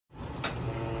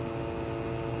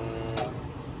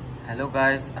Hello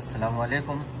guys, assalamu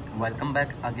alaikum. Welcome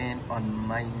back again on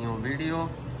my new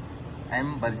video.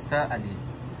 I'm Barista Ali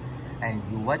and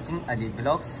you watching Ali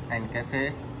Vlogs and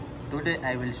Cafe. Today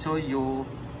I will show you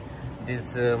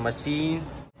this machine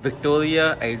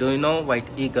Victoria Arduino White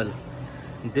Eagle.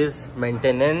 This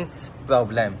maintenance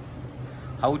problem,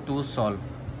 how to solve.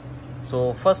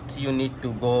 So first you need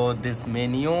to go this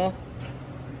menu,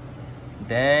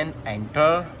 then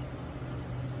enter,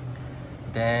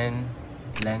 then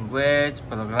language,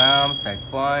 program, set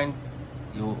point.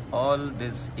 You all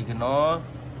this ignore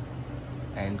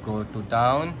and go to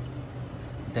down,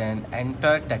 then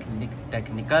enter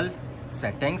technical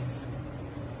settings,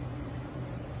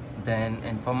 then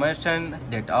information,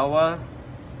 date hour,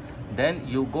 then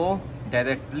you go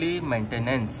directly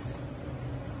maintenance.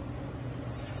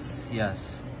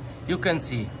 Yes, you can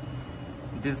see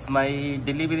this my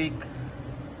delivery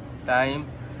time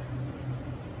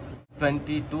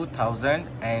 22,000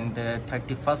 and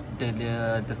 31st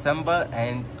December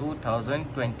and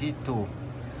 2022.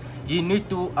 You need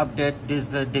to update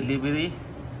this delivery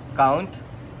count,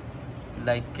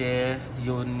 like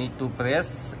you need to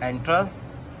press enter,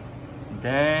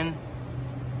 then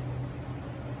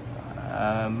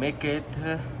make it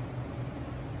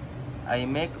I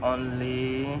make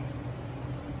only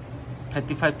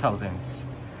 35,000,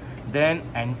 then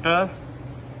enter,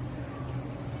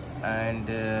 and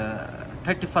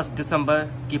 31st December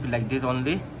keep like this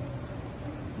only,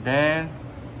 then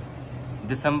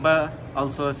December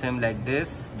also same like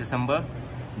this December,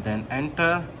 then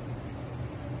enter.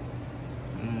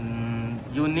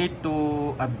 You need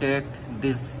to update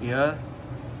this year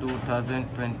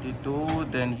 2022,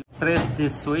 then you press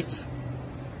this switch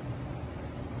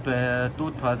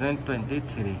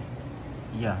 2023,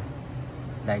 yeah,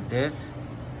 like this,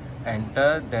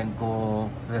 enter, then go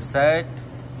reset.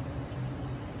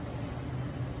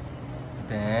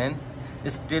 Then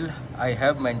still I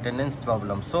have maintenance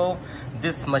problem, so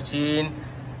this machine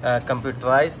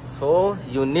computerized, so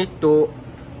you need to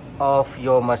off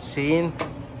your machine,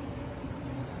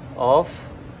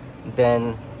 off,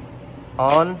 then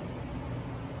on.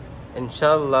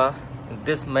 Inshallah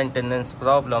this maintenance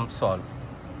problem solved.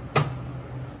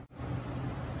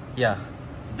 Yeah,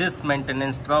 this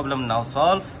maintenance problem now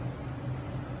solved.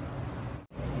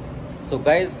 So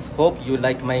guys, hope you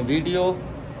like my video,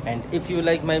 and if you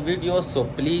like my video, so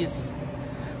please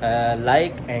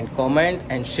like and comment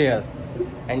and share,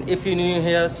 and if you're new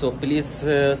here, so please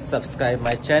subscribe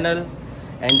my channel.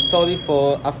 And sorry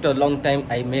for after a long time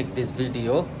I make this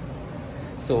video.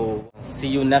 So see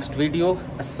you next video.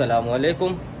 Assalamu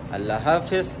alaikum, Allah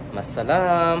hafiz,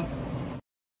 masalam.